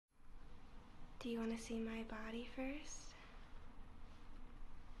Do you want to see my body first?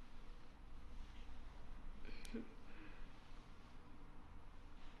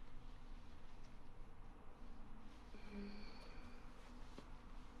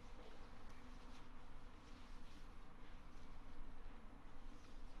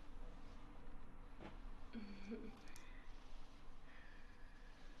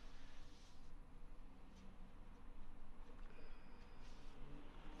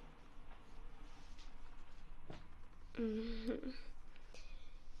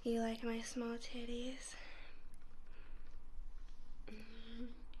 You like my small titties?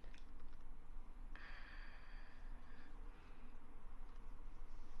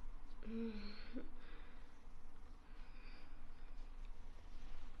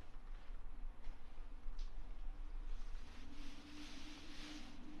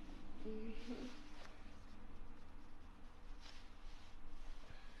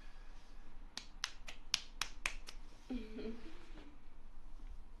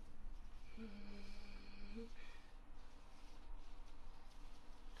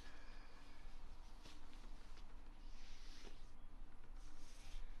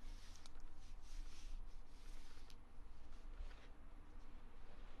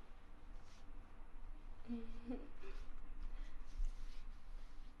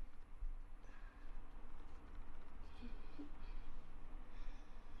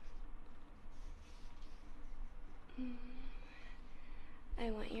 I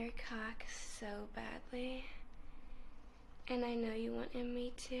want your cock so badly. And I know you wanted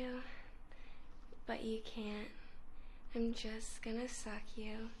me to, but you can't. I'm just gonna suck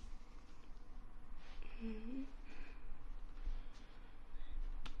you.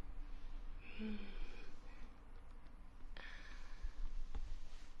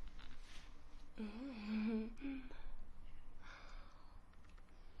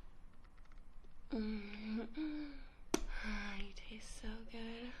 You taste so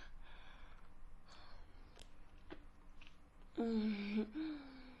good.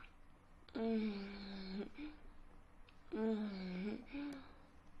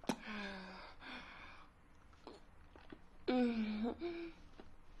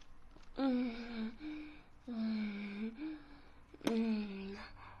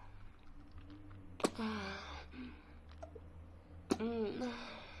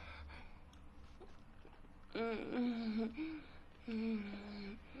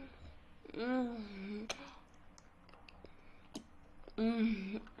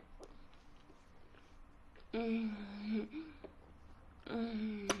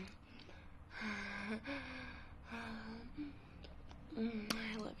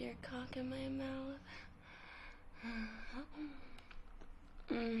 I love your cock in my mouth.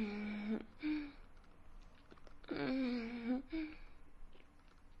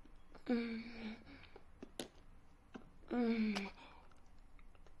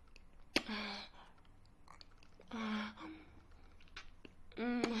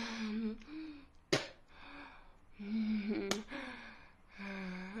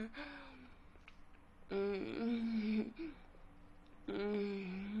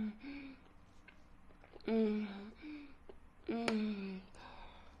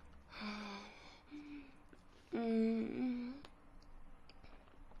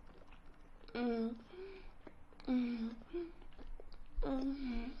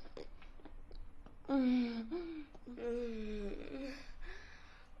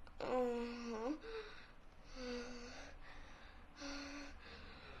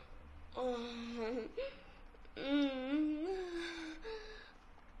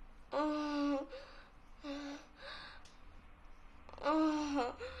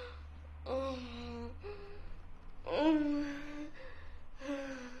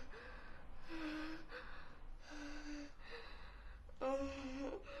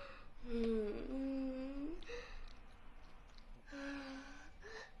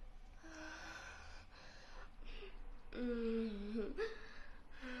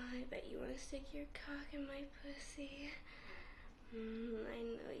 I bet you want to stick your cock in my pussy. I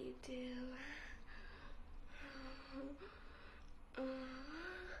know you do.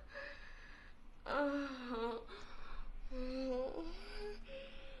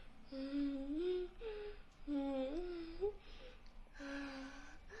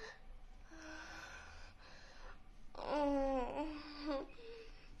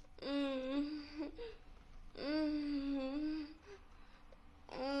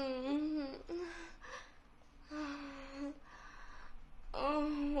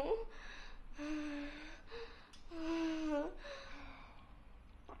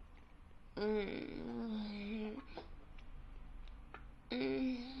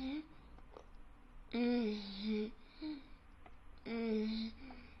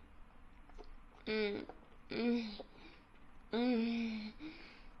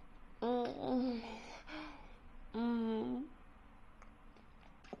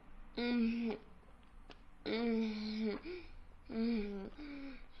 Mm. Mm. Mm.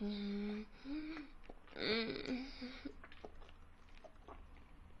 Mm.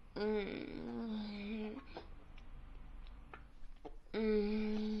 Mm.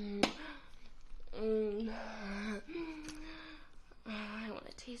 Mm. Mm. I want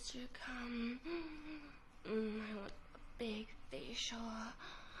to taste your cum. I want a big facial.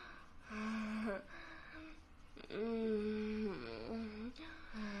 Mm.